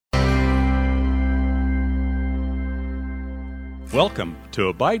Welcome to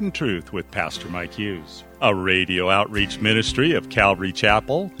Abide in Truth with Pastor Mike Hughes, a radio outreach ministry of Calvary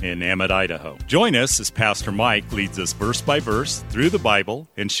Chapel in Emmett, Idaho. Join us as Pastor Mike leads us verse by verse through the Bible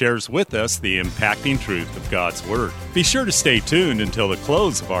and shares with us the impacting truth of God's Word. Be sure to stay tuned until the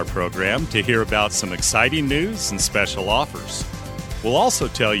close of our program to hear about some exciting news and special offers. We'll also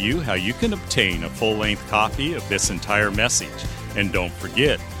tell you how you can obtain a full-length copy of this entire message. And don't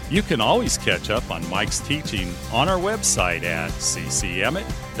forget, you can always catch up on Mike's teaching on our website at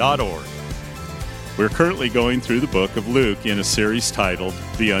ccemmett.org. We're currently going through the book of Luke in a series titled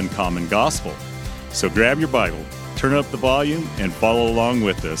The Uncommon Gospel. So grab your Bible, turn up the volume, and follow along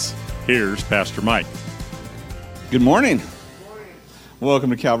with us. Here's Pastor Mike. Good morning. Good morning. Welcome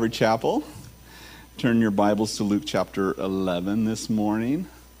to Calvary Chapel. Turn your Bibles to Luke chapter 11 this morning.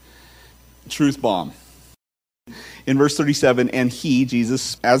 Truth bomb. In verse 37, and he,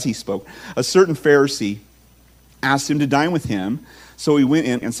 Jesus, as he spoke, a certain Pharisee asked him to dine with him. So he went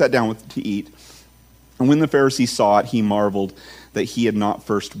in and sat down to eat. And when the Pharisee saw it, he marveled that he had not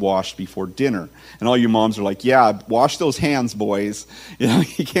first washed before dinner. And all your moms are like, yeah, wash those hands, boys. You know,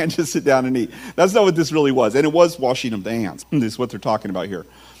 you can't just sit down and eat. That's not what this really was. And it was washing of the hands. This is what they're talking about here.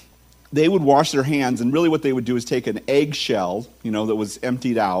 They would wash their hands, and really what they would do is take an eggshell, that was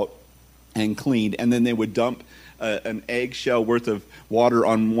emptied out and cleaned, and then they would dump an eggshell worth of water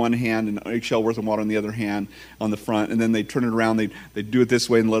on one hand and an eggshell worth of water on the other hand on the front, and then they'd turn it around, they'd do it this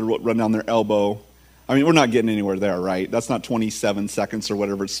way and let it run down their elbow. I mean, we're not getting anywhere there, right? That's not 27 seconds or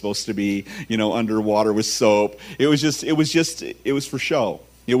whatever it's supposed to be, underwater with soap. It was for show.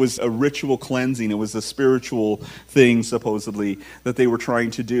 It was a ritual cleansing. It was a spiritual thing, supposedly, that they were trying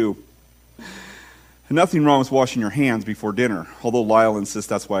to do. Nothing wrong with washing your hands before dinner. Although Lyle insists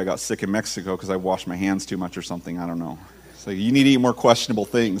that's why I got sick in Mexico, because I washed my hands too much or something. I don't know. So you need to eat more questionable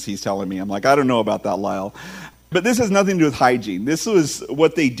things, he's telling me. I'm like, I don't know about that, Lyle. But this has nothing to do with hygiene. This was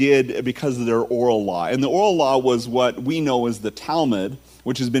what they did because of their oral law. And the oral law was what we know as the Talmud,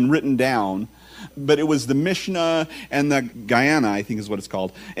 which has been written down. But it was the Mishnah and the Guyana, I think is what it's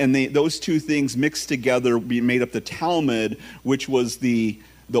called. And those two things mixed together made up the Talmud, which was the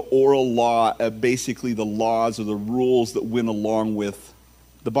oral law, basically the laws or the rules that went along with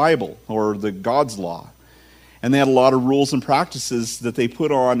the Bible or the God's law. And they had a lot of rules and practices that they put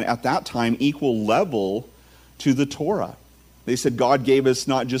on at that time equal level to the Torah. They said God gave us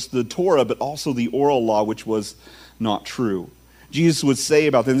not just the Torah, but also the oral law, which was not true. Jesus would say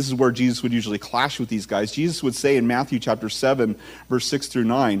about them, this is where Jesus would usually clash with these guys. Jesus would say in Matthew chapter 7, verse 6 through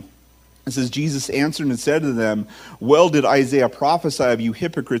 9, it says, Jesus answered and said to them, well did Isaiah prophesy of you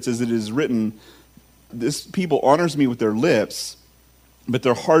hypocrites, as it is written, this people honors me with their lips, but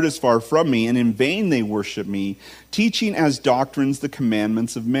their heart is far from me, and in vain they worship me, teaching as doctrines the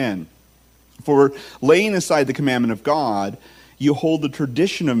commandments of men. For laying aside the commandment of God, you hold the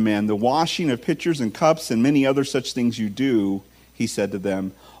tradition of men, the washing of pitchers and cups, and many other such things you do, he said to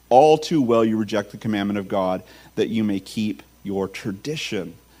them. All too well you reject the commandment of God, that you may keep your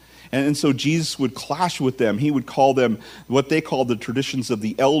tradition. And so Jesus would clash with them. He would call them what they called the traditions of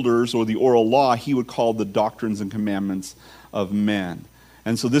the elders or the oral law. He would call the doctrines and commandments of men.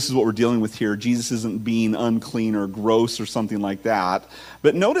 And so this is what we're dealing with here. Jesus isn't being unclean or gross or something like that.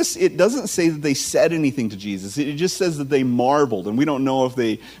 But notice it doesn't say that they said anything to Jesus. It just says that they marveled. And we don't know if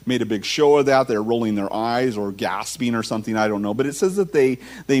they made a big show of that. They're rolling their eyes or gasping or something. I don't know. But it says that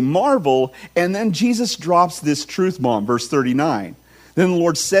they marvel. And then Jesus drops this truth bomb, verse 39. Then the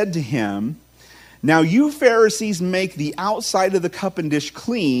Lord said to him, now you Pharisees make the outside of the cup and dish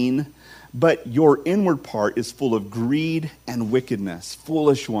clean, but your inward part is full of greed and wickedness.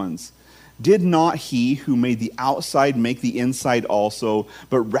 Foolish ones. Did not he who made the outside make the inside also,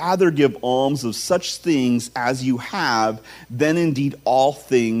 but rather give alms of such things as you have, then indeed all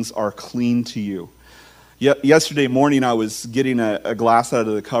things are clean to you. Yesterday morning, I was getting a glass out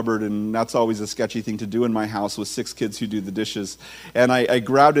of the cupboard, and that's always a sketchy thing to do in my house with 6 kids who do the dishes. And I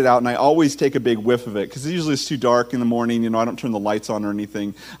grabbed it out, and I always take a big whiff of it, because usually it's too dark in the morning. I don't turn the lights on or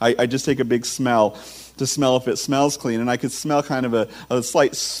anything. I just take a big smell to smell if it smells clean. And I could smell kind of a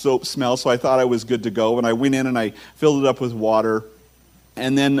slight soap smell, so I thought I was good to go. And I went in and I filled it up with water.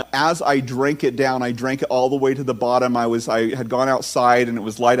 And then as I drank it down, I drank it all the way to the bottom. I had gone outside, and it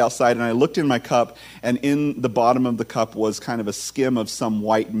was light outside, and I looked in my cup, and in the bottom of the cup was kind of a skim of some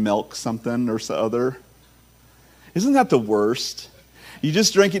white milk something or other. Isn't that the worst? You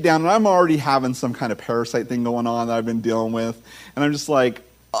just drink it down, and I'm already having some kind of parasite thing going on that I've been dealing with, and I'm just like,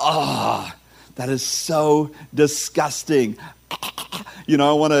 that is so disgusting. I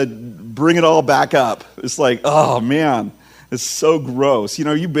want to bring it all back up. It's like, oh man. It's so gross.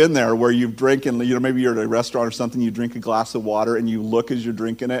 You've been there where you've drinking, maybe you're at a restaurant or something, you drink a glass of water and you look as you're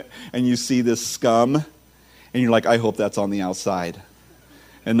drinking it and you see this scum and you're like, I hope that's on the outside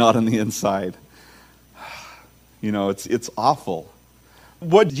and not on the inside. It's awful.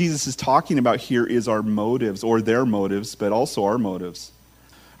 What Jesus is talking about here is our motives, or their motives, but also our motives.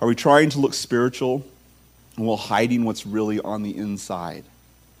 Are we trying to look spiritual while hiding what's really on the inside?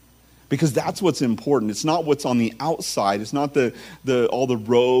 Because that's what's important. It's not what's on the outside. It's not all the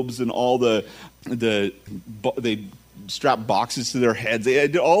robes and all they strap boxes to their heads. They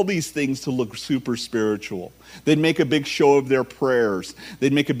did all these things to look super spiritual. They'd make a big show of their prayers.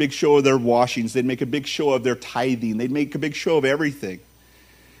 They'd make a big show of their washings. They'd make a big show of their tithing. They'd make a big show of everything.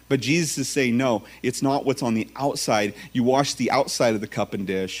 But Jesus is saying, no, it's not what's on the outside. You wash the outside of the cup and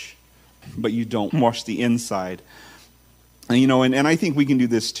dish, but you don't wash the inside. And I think we can do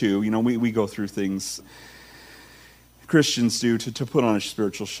this too. We go through things, Christians do, to put on a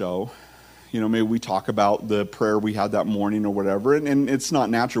spiritual show. Maybe we talk about the prayer we had that morning or whatever, and it's not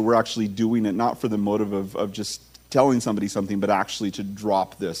natural. We're actually doing it not for the motive of just telling somebody something, but actually to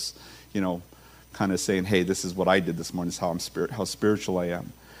drop this, kind of saying, hey, this is what I did this morning. This is how spiritual I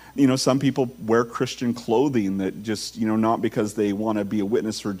am. Some people wear Christian clothing that just, not because they want to be a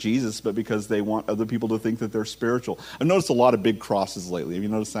witness for Jesus, but because they want other people to think that they're spiritual. I've noticed a lot of big crosses lately. Have you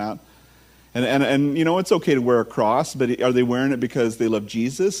noticed that? And it's okay to wear a cross, but are they wearing it because they love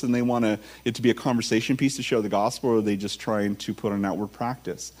Jesus and they want it to be a conversation piece to share the gospel, or are they just trying to put on outward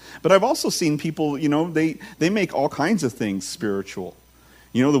practice? But I've also seen people, they make all kinds of things spiritual.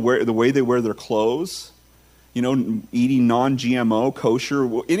 The way they wear their clothes, eating non-GMO, kosher,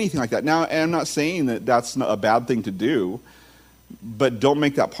 anything like that. Now, I'm not saying that that's not a bad thing to do, but don't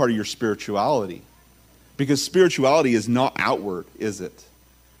make that part of your spirituality. Because spirituality is not outward, is it?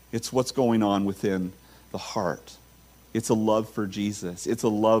 It's what's going on within the heart. It's a love for Jesus. It's a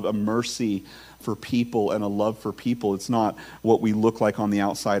mercy for people and a love for people. It's not what we look like on the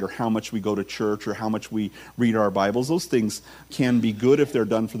outside or how much we go to church or how much we read our Bibles. Those things can be good if they're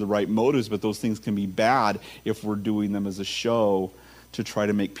done for the right motives, but those things can be bad if we're doing them as a show to try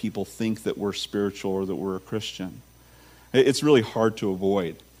to make people think that we're spiritual or that we're a Christian. It's really hard to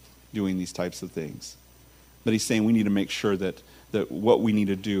avoid doing these types of things. But he's saying we need to make sure that what we need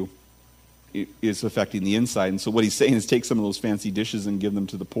to do is affecting the inside. And so what he's saying is take some of those fancy dishes and give them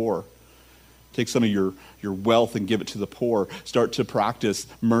to the poor. Take some of your wealth and give it to the poor. Start to practice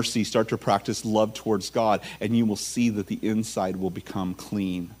mercy. Start to practice love towards God. And you will see that the inside will become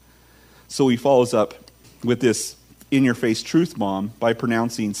clean. So he follows up with this in-your-face truth bomb by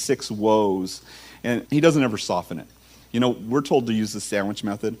pronouncing 6 woes. And he doesn't ever soften it. We're told to use the sandwich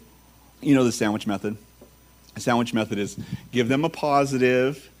method. The sandwich method? The sandwich method is give them a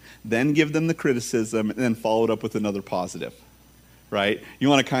positive, then give them the criticism, and then follow it up with another positive. Right? You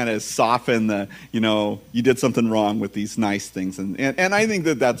want to kind of soften you did something wrong with these nice things. And I think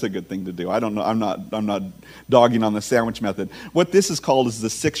that that's a good thing to do. I don't know. I'm not dogging on the sandwich method. What this is called is the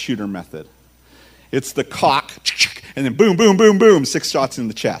 6-shooter method. It's the cock, and then boom, boom, boom, boom, 6 shots in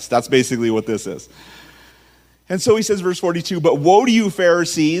the chest. That's basically what this is. And so he says, verse 42, but woe to you,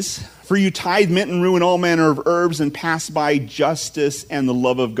 Pharisees, for you tithe mint and rue and all manner of herbs and pass by justice and the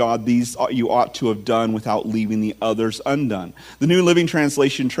love of God. These you ought to have done without leaving the others undone. The New Living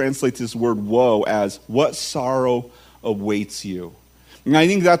Translation translates this word woe as what sorrow awaits you. And I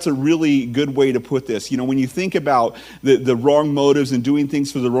think that's a really good way to put this. When you think about the wrong motives and doing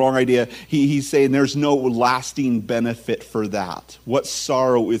things for the wrong idea, he's saying there's no lasting benefit for that. What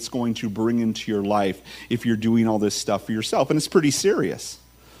sorrow it's going to bring into your life if you're doing all this stuff for yourself. And it's pretty serious.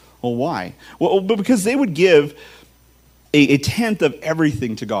 Well, why? Well, because they would give a tenth of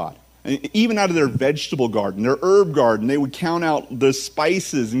everything to God. Even out of their vegetable garden, their herb garden, they would count out the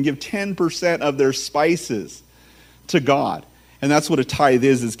spices and give 10% of their spices to God. And that's what a tithe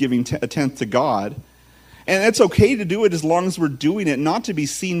is giving a tenth to God. And it's okay to do it as long as we're doing it, not to be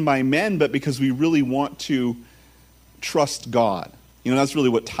seen by men, but because we really want to trust God. That's really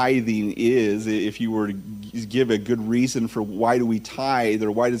what tithing is. If you were to give a good reason for why do we tithe,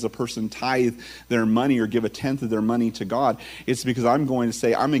 or why does a person tithe their money or give a tenth of their money to God, it's because I'm going to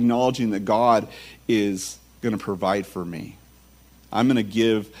say, I'm acknowledging that God is going to provide for me. I'm going to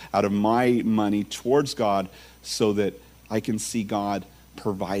give out of my money towards God so that I can see God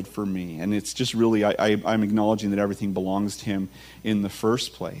provide for me. And it's just really, I'm acknowledging that everything belongs to him in the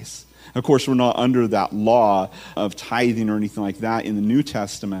first place. Of course, we're not under that law of tithing or anything like that in the New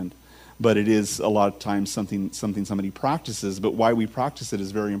Testament, but it is a lot of times something somebody practices. But why we practice it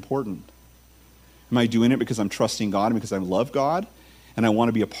is very important. Am I doing it because I'm trusting God and because I love God and I want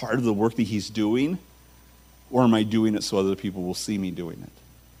to be a part of the work that he's doing? Or am I doing it so other people will see me doing it?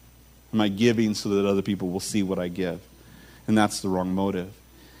 Am I giving so that other people will see what I give? And that's the wrong motive.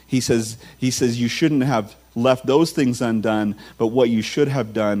 He says you shouldn't have left those things undone, but what you should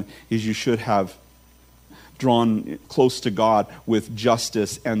have done is you should have drawn close to God with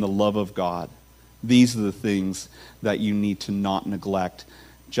justice and the love of God. These are the things that you need to not neglect,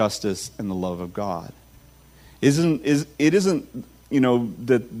 justice and the love of God. It isn't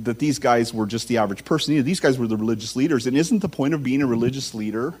that these guys were just the average person. These guys were the religious leaders. And isn't the point of being a religious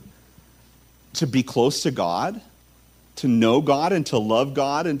leader to be close to God, to know God and to love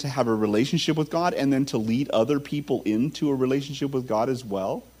God and to have a relationship with God, and then to lead other people into a relationship with God as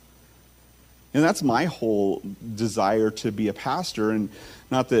well? And that's my whole desire to be a pastor. And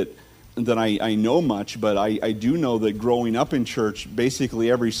not that I know much, but I do know that growing up in church, basically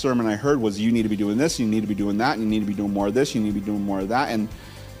every sermon I heard was, you need to be doing this, you need to be doing that, you need to be doing more of this, you need to be doing more of that. And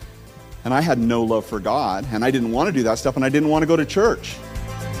I had no love for God, and I didn't want to do that stuff, and I didn't want to go to church.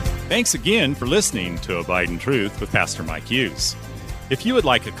 Thanks again for listening to Abide in Truth with Pastor Mike Hughes. If you would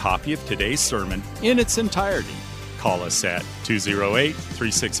like a copy of today's sermon in its entirety, call us at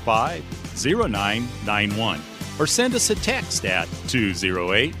 208-365-0991 or send us a text at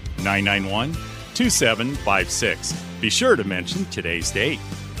 208-991-2756. Be sure to mention today's date.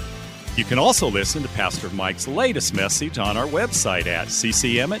 You can also listen to Pastor Mike's latest message on our website at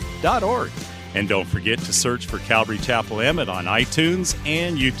ccemmett.org. And don't forget to search for Calvary Chapel Emmett on iTunes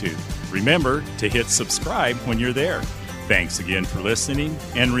and YouTube. Remember to hit subscribe when you're there. Thanks again for listening,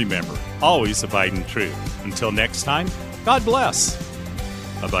 and remember, always abide in truth. Until next time, God bless.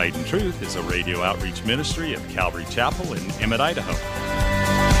 Abide in Truth is a radio outreach ministry of Calvary Chapel in Emmett, Idaho.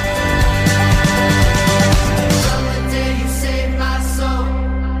 You saved my soul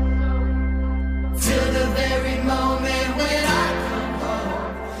till the very moment when I come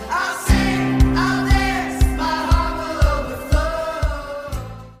home. I'll sing, I'll dance, my heart will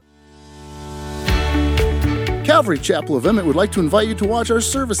overflow. Calvary Chapel of Emmett would like to invite you to watch our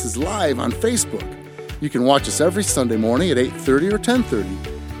services live on Facebook. You can watch us every Sunday morning at 8:30 or 10:30.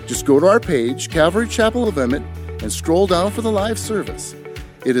 Just go to our page, Calvary Chapel of Emmett, and scroll down for the live service.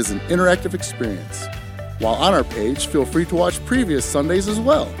 It is an interactive experience. While on our page, feel free to watch previous Sundays as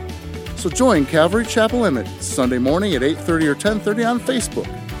well. So join Calvary Chapel Emmett Sunday morning at 8:30 or 10:30 on Facebook.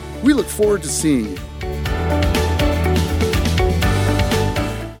 We look forward to seeing you.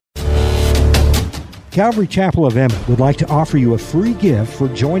 Calvary Chapel of Emmett would like to offer you a free gift for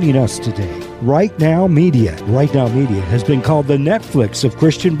joining us today. Right Now Media. Right Now Media has been called the Netflix of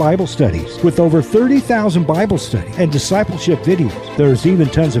Christian Bible studies. With over 30,000 Bible study and discipleship videos, there's even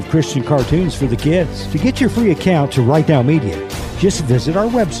tons of Christian cartoons for the kids. To get your free account to Right Now Media, just visit our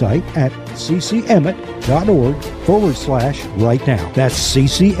website at ccemmett.org/rightnow. That's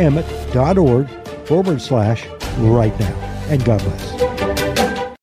ccemmett.org/rightnow. And God bless.